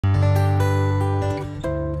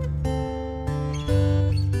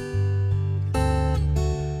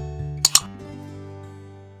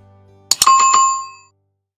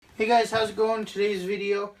Hey guys, how's it going? Today's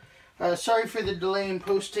video. Sorry for the delay in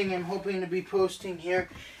posting. I'm hoping to be posting here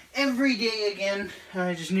every day again.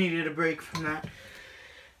 I just needed a break from that.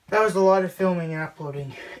 That was a lot of filming and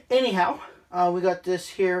uploading. Anyhow, we got this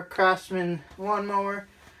here Craftsman lawnmower.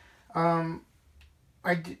 The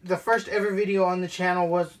first ever video on the channel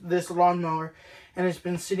was this lawnmower, and it's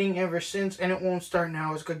been sitting ever since, and it won't start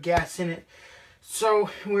now. It's got gas in it.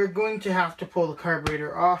 So we're going to have to pull the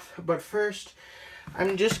carburetor off, but first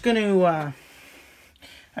I'm just going to,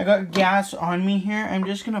 I got gas on me here. I'm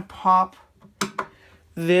just going to pop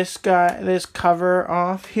this cover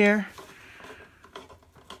off here.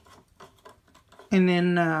 And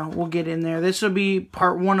then we'll get in there. This will be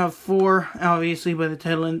part 1 of 4, obviously, by the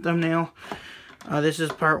title and thumbnail. This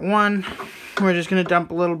is part 1. We're just going to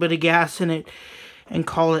dump a little bit of gas in it and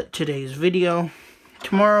call it today's video.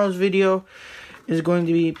 Tomorrow's video is going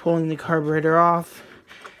to be pulling the carburetor off.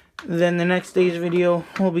 Then the next day's video,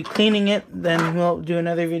 we'll be cleaning it. Then we'll do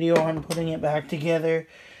another video on putting it back together.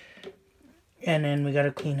 And then we got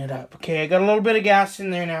to clean it up. Okay, I got a little bit of gas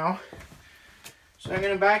in there now. So I'm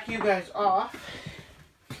going to back you guys off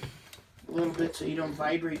a little bit so you don't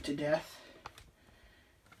vibrate to death.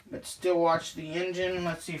 But still watch the engine.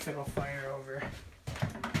 Let's see if it'll fire over.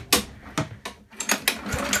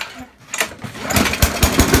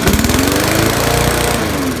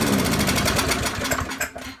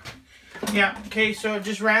 Yeah, okay, so it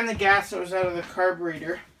just ran the gas that was out of the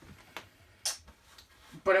carburetor,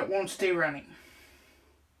 but it won't stay running.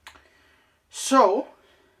 So,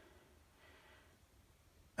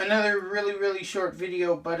 another really short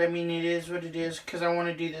video, but I mean, it is what it is, because I want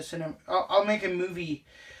to do this, and I'll make a movie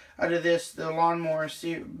out of this, the Lawnmower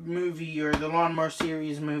movie, or the Lawnmower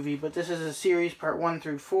series movie, but this is a series, part 1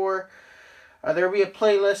 through 4. There will be a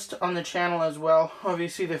playlist on the channel as well.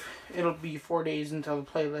 Obviously, it'll be 4 days until the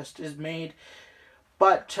playlist is made.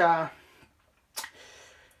 But, I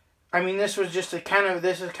mean, this was just this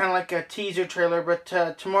is kind of like a teaser trailer. But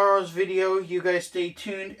tomorrow's video, you guys stay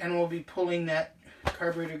tuned, and we'll be pulling that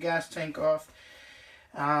carburetor gas tank off.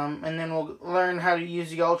 And then we'll learn how to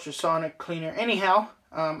use the ultrasonic cleaner. Anyhow,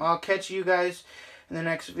 I'll catch you guys in the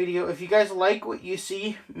next video. If you guys like what you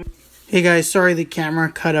see... Hey guys, sorry the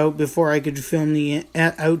camera cut out before I could film the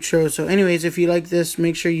outro. So anyways, if you like this,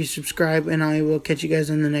 make sure you subscribe, and I will catch you guys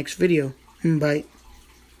in the next video. Bye.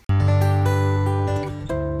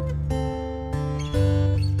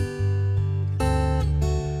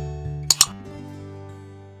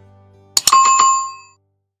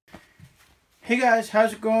 Hey guys,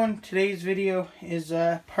 how's it going? Today's video is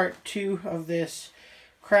part 2 of this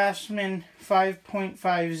Craftsman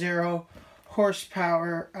 5.50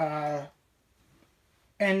 horsepower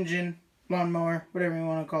engine, lawnmower, whatever you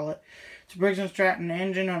want to call it. It's a Briggs & Stratton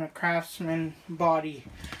engine on a Craftsman body.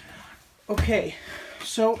 Okay,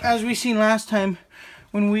 so as we seen last time,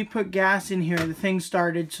 when we put gas in here, the thing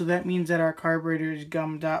started, so that means that our carburetor is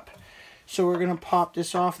gummed up. So we're going to pop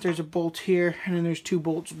this off. There's a bolt here, and then there's 2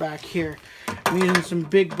 bolts back here. I'm using some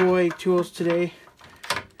big boy tools today.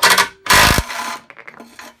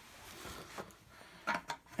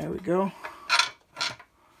 There we go.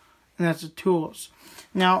 And that's the tools.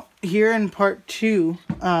 Now, here in part 2,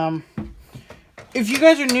 if you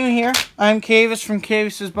guys are new here, I'm Kavis from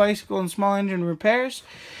Kavis's Bicycle and Small Engine Repairs.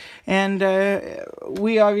 And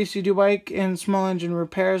we obviously do bike and small engine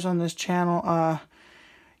repairs on this channel.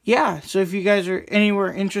 Yeah, so if you guys are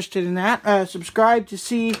anywhere interested in that, subscribe to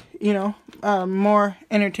see, you know, more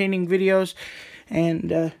entertaining videos.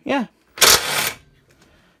 And, yeah.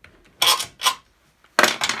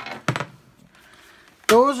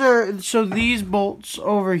 So these bolts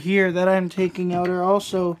over here that I'm taking out are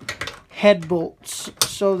also head bolts.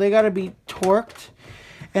 So they got to be torqued.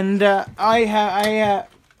 And I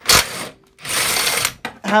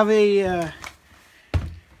have a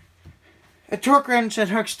torque wrench that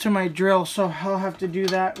hooks to my drill. So I'll have to do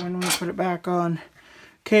that when we put it back on.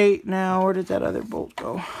 Okay, now where did that other bolt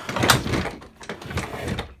go?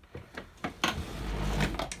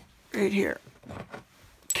 Right here.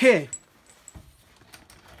 Okay.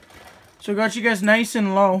 So I got you guys nice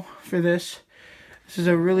and low for this. This is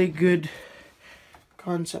a really good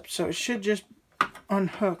concept. So it should just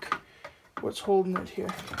unhook. What's holding it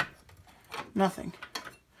here? Nothing.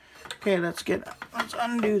 Okay, let's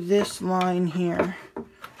undo this line here.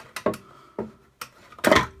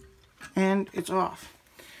 And it's off.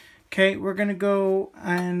 Okay, we're going to go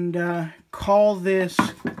and call this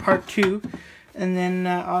part 2. And then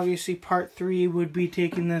obviously part 3 would be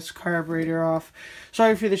taking this carburetor off.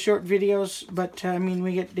 Sorry for the short videos, but I mean,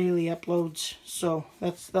 we get daily uploads, so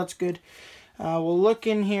that's good. We'll look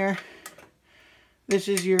in here. This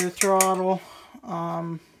is your throttle.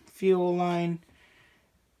 fuel line,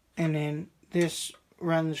 and then this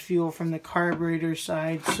runs fuel from the carburetor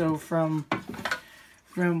side. So from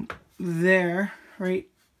there, right,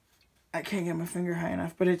 I can't get my finger high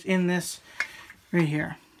enough, but it's in this right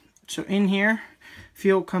here. So in here,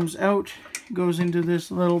 fuel comes out, goes into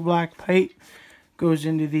this little black pipe, goes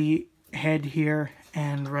into the head here,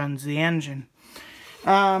 and runs the engine.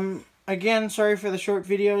 Again, sorry for the short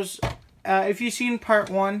videos. If you've seen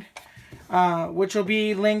part 1, which will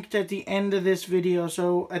be linked at the end of this video,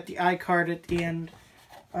 so at the iCard at the end,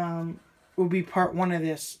 will be part 1 of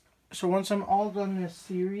this. So once I'm all done this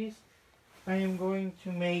series, I am going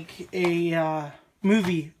to make a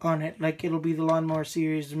movie on it. Like, it'll be the Lawnmower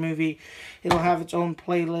series, the movie. It'll have its own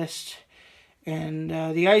playlist. And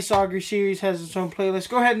the Ice Auger series has its own playlist.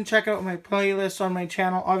 Go ahead and check out my playlist on my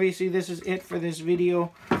channel. Obviously, this is it for this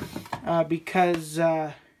video. Because,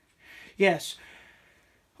 yes.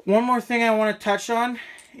 One more thing I want to touch on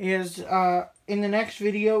is, in the next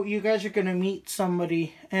video, you guys are going to meet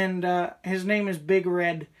somebody. And his name is Big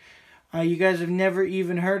Red. You guys have never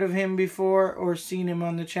even heard of him before or seen him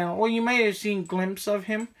on the channel. Well, you might have seen glimpses of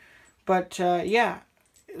him. But, yeah.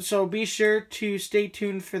 So be sure to stay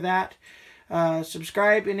tuned for that.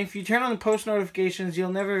 Subscribe, and if you turn on the post notifications,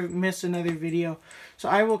 you'll never miss another video. So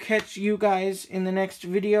I will catch you guys in the next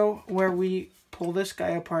video where we pull this guy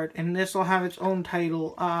apart, and this will have its own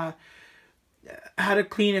title. How to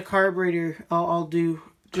clean a carburetor, I'll do,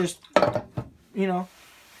 just, you know,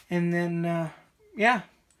 and then, yeah.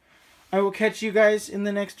 I will catch you guys in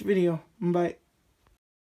the next video. Bye.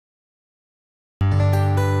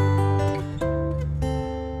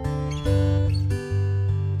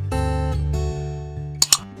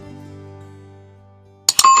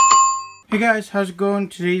 Hey guys, how's it going?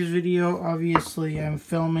 Today's video, obviously I'm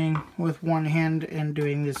filming with one hand and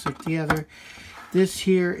doing this with the other. This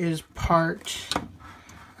here is part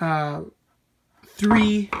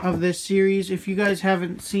 3 of this series. If you guys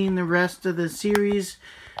haven't seen the rest of the series,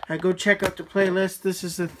 go check out the playlist. This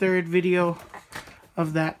is the 3rd video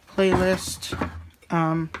of that playlist.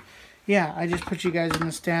 Yeah, I just put you guys in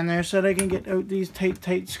the stand there so that I can get out these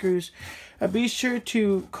tight screws. Be sure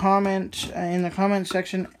to comment in the comment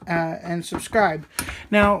section and subscribe.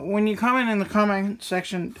 Now, when you comment in the comment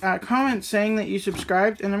section, comment saying that you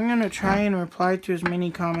subscribed, and I'm going to try and reply to as many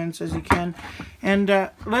comments as you can. And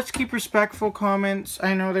let's keep respectful comments.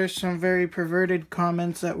 I know there's some very perverted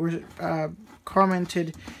comments that were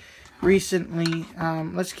commented recently.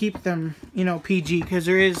 Let's keep them, you know, PG, because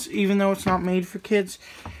there is, even though it's not made for kids,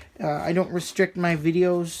 I don't restrict my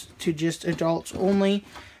videos to just adults only.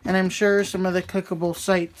 And I'm sure some of the clickable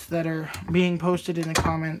sites that are being posted in the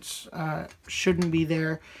comments shouldn't be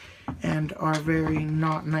there and are very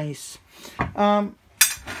not nice.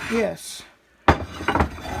 Yes.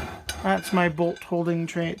 That's my bolt holding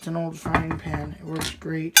tray. It's an old frying pan. It works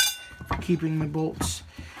great for keeping the bolts.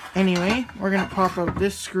 Anyway, we're going to pop out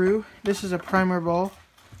this screw. This is a primer ball.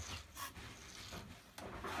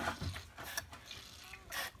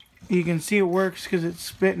 You can see it works because it's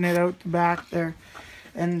spitting it out the back there.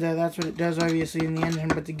 And that's what it does, obviously, in the engine.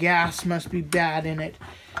 But the gas must be bad in it.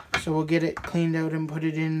 So we'll get it cleaned out and put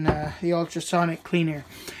it in the ultrasonic cleaner.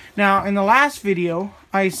 Now, in the last video,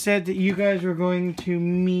 I said that you guys were going to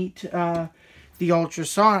meet the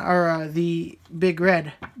ultrasonic, or the Big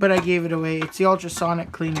Red. But I gave it away. It's the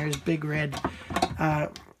ultrasonic cleaner's Big Red.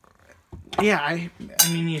 Yeah, I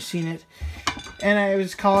mean, you've seen it. And I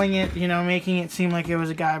was calling it, you know, making it seem like it was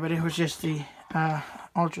a guy, but it was just the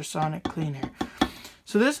ultrasonic cleaner.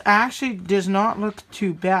 So this actually does not look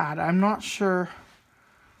too bad. I'm not sure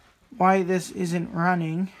why this isn't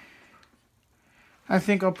running. I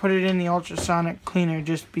think I'll put it in the ultrasonic cleaner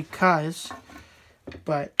just because,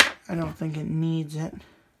 but I don't think it needs it.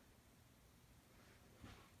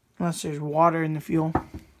 Unless there's water in the fuel.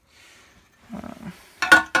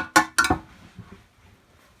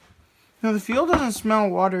 No, the fuel doesn't smell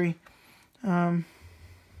watery.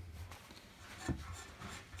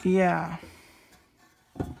 Yeah.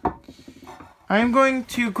 I'm going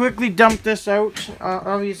to quickly dump this out.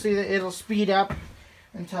 Obviously, it'll speed up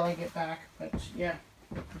until I get back, but yeah.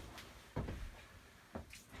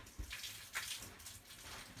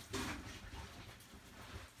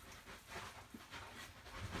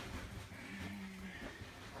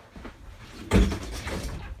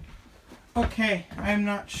 Okay, I'm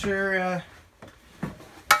not sure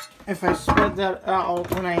if I sped that out.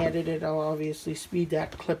 When I edit it, I'll obviously speed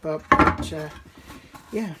that clip up, but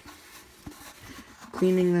yeah.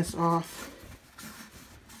 Cleaning this off.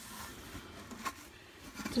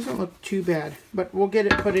 Doesn't look too bad, but we'll get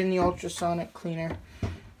it put in the ultrasonic cleaner.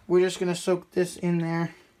 We're just going to soak this in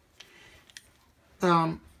there.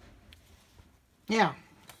 yeah.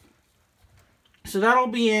 So that'll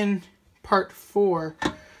be in part 4.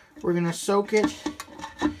 We're going to soak it.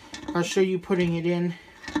 I'll show you putting it in.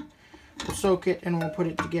 We'll soak it and we'll put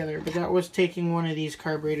it together. But that was taking one of these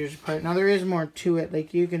carburetors apart. Now there is more to it.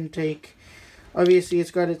 Like you can take, obviously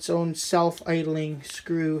it's got its own self-idling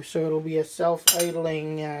screw. So it'll be a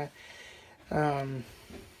self-idling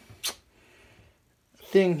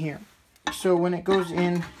thing here. So when it goes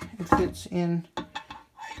in, it fits in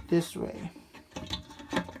this way.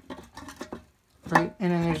 Right?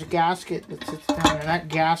 And then there's a gasket that sits down. And that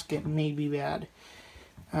gasket may be bad.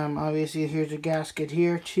 Obviously here's a gasket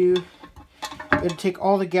here too. I'm going to take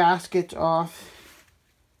all the gaskets off.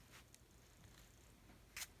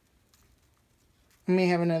 I may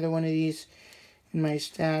have another one of these in my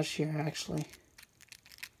stash here, actually.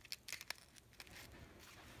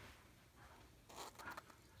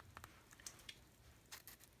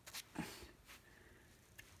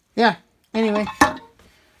 Yeah, anyway,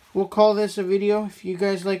 we'll call this a video. If you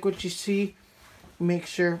guys like what you see, make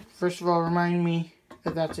sure, first of all, remind me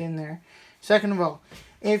that that's in there. Second of all,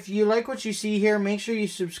 if you like what you see here, make sure you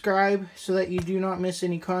subscribe so that you do not miss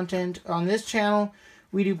any content. On this channel,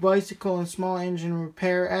 we do bicycle and small engine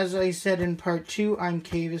repair. As I said in part 2, I'm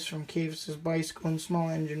Cavis from Cavis's Bicycle and Small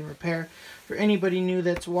Engine Repair. For anybody new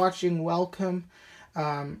that's watching, welcome.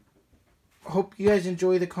 Hope you guys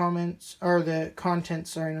enjoy the comments, or the content,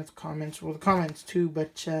 sorry, not the comments, well the comments too,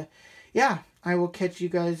 but yeah, I will catch you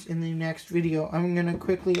guys in the next video. I'm going to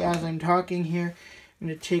quickly, as I'm talking here, I'm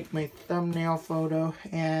going to take my thumbnail photo,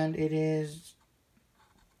 and it is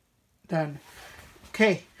done.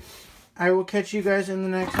 Okay, I will catch you guys in the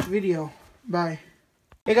next video. Bye.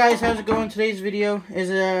 Hey guys, how's it going? Today's video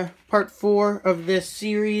is part 4 of this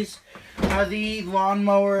series, the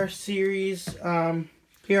Lawnmower series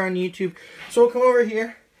here on YouTube. So we'll come over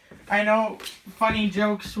here. I know funny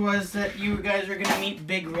jokes was that you guys are going to meet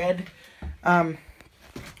Big Red.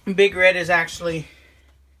 Big Red is actually,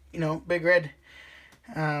 you know, Big Red.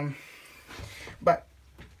 But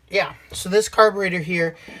yeah, so this carburetor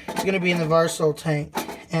here is going to be in the Varsol tank,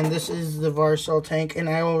 and this is the Varsol tank, and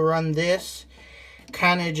I will run this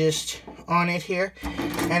kind of just on it here,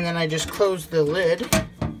 and then I just close the lid.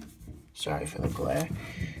 Sorry for the glare.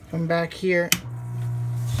 Come back here.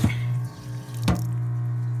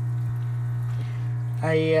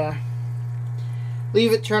 I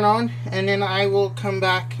leave it turn on, and then I will come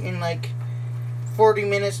back in like 40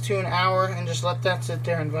 minutes to an hour and just let that sit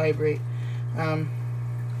there and vibrate.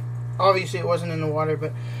 Obviously it wasn't in the water,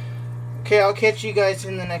 but okay, I'll catch you guys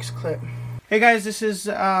in the next clip. Hey guys, this is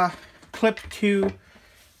clip 2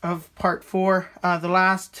 of part 4, the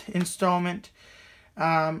last installment.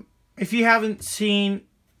 If you haven't seen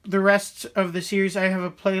the rest of the series, I have a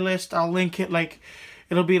playlist. I'll link it, like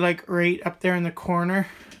it'll be like right up there in the corner,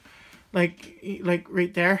 like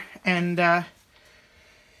right there. And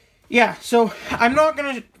yeah, so I'm not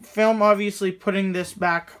going to film, obviously, putting this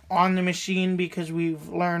back on the machine because we've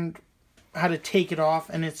learned how to take it off,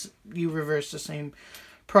 and you reverse the same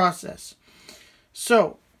process.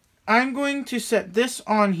 So I'm going to set this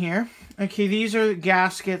on here. Okay, these are the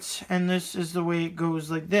gaskets, and this is the way it goes,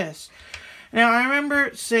 like this. Now, I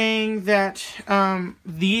remember saying that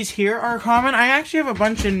these here are common. I actually have a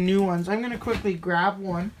bunch of new ones. I'm going to quickly grab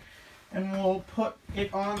one, and we'll put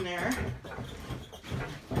it on there.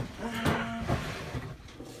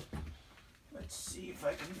 Let's see if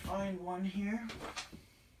I can find one here.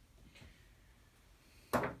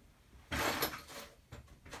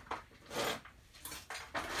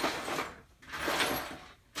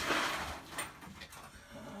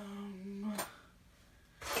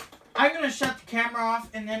 I'm going to shut the camera off,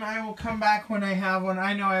 and then I will come back when I have one.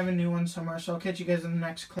 I know I have a new one somewhere, so I'll catch you guys in the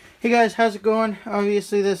next clip. Hey guys, how's it going?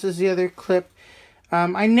 Obviously, this is the other clip.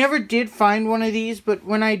 I never did find one of these, but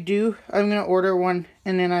when I do, I'm going to order one,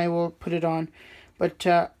 and then I will put it on. But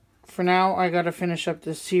for now, I got to finish up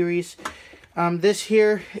this series. This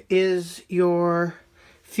here is your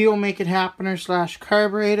Fuel Make It Happener /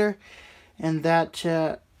 carburetor, and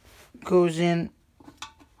that goes in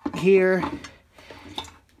here,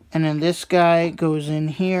 and then this guy goes in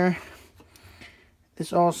here.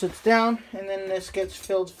 This all sits down, and then this gets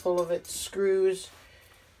filled full of its screws,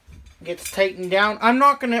 gets tightened down. I'm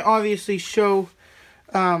not going to obviously show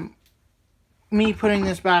me putting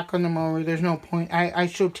this back on the mower. There's no point. I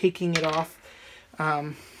show taking it off.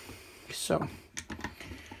 So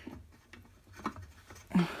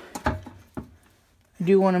I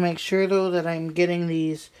do want to make sure though that I'm getting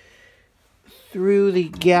these through the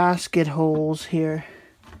gasket holes here,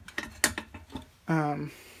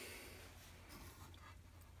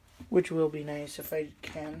 which will be nice if I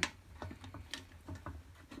can.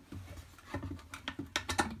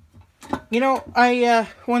 You know,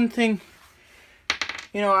 one thing,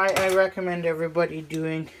 you know, I recommend everybody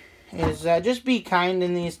doing is just be kind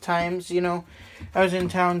in these times. You know, I was in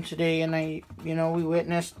town today and we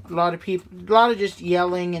witnessed a lot of just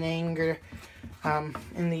yelling and anger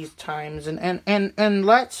in these times. And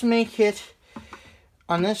let's make it,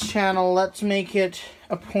 on this channel, let's make it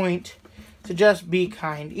a point to just be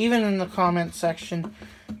kind. Even in the comment section,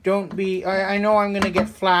 don't be, I know I'm going to get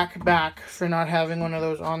flack back for not having one of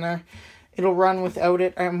those on there. It'll run without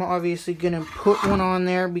it. I'm obviously going to put one on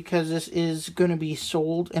there because this is going to be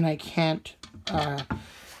sold and I can't,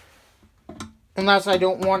 unless I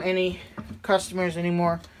don't want any customers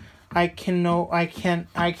anymore, I cannot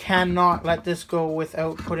let this go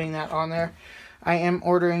without putting that on there. I am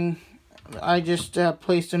ordering, I just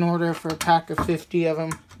placed an order for a pack of 50 of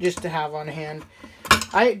them just to have on hand.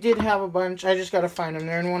 I did have a bunch. I just got to find them.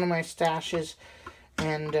 They're in one of my stashes.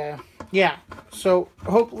 And, yeah. So,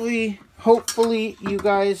 hopefully you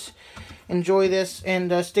guys enjoy this.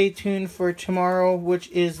 And stay tuned for tomorrow, which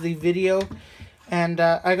is the video. And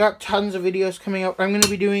I got tons of videos coming up. I'm going to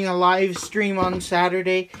be doing a live stream on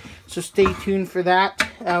Saturday. So, stay tuned for that.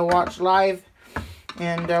 Watch live.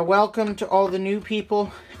 And welcome to all the new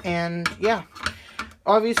people. And, yeah.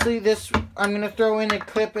 Obviously, I'm going to throw in a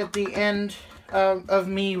clip at the end of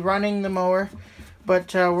me running the mower,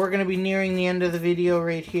 but we're going to be nearing the end of the video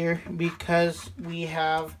right here because we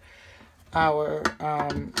have our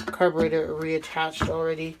carburetor reattached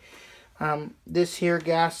already. This here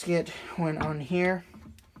gasket went on here.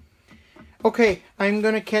 Okay, I'm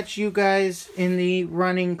going to catch you guys in the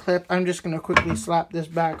running clip. I'm just going to quickly slap this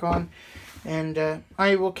back on, and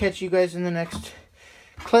I will catch you guys in the next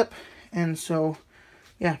clip. And so,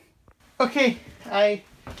 yeah. Okay, I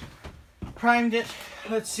primed it.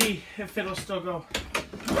 Let's see if it'll still go.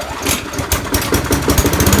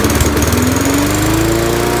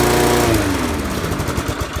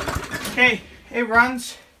 Okay, it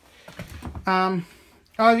runs.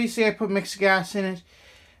 Obviously I put mixed gas in it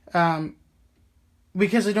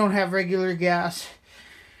because I don't have regular gas,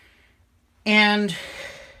 and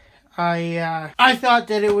I thought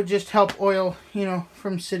that it would just help oil, you know,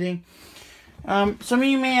 from sitting. Some of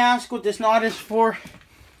you may ask what this knot is for.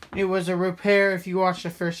 It was a repair. If you watched the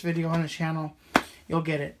first video on the channel, you'll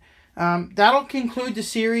get it. That'll conclude the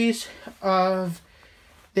series of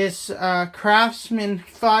this Craftsman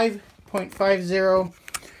 5.50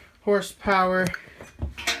 horsepower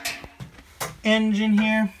engine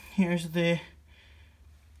here. Here's the,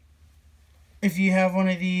 if you have one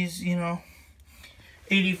of these, you know,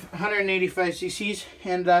 185 cc's.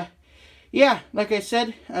 And yeah, like I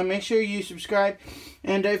said, make sure you subscribe.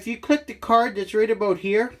 And if you click the card that's right about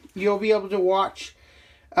here, you'll be able to watch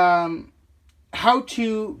how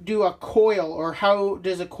to do a coil, or how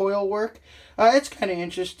does a coil work. It's kind of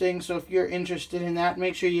interesting, so if you're interested in that,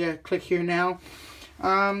 make sure you click here now.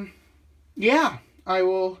 Yeah, I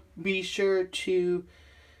will be sure to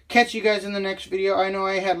catch you guys in the next video. I know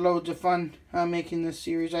I had loads of fun making this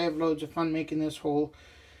series. I have loads of fun making this whole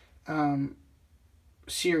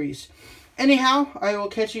series. Anyhow, I will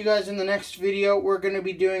catch you guys in the next video. We're going to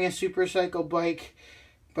be doing a supercycle bike.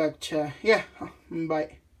 But, yeah,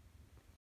 bye.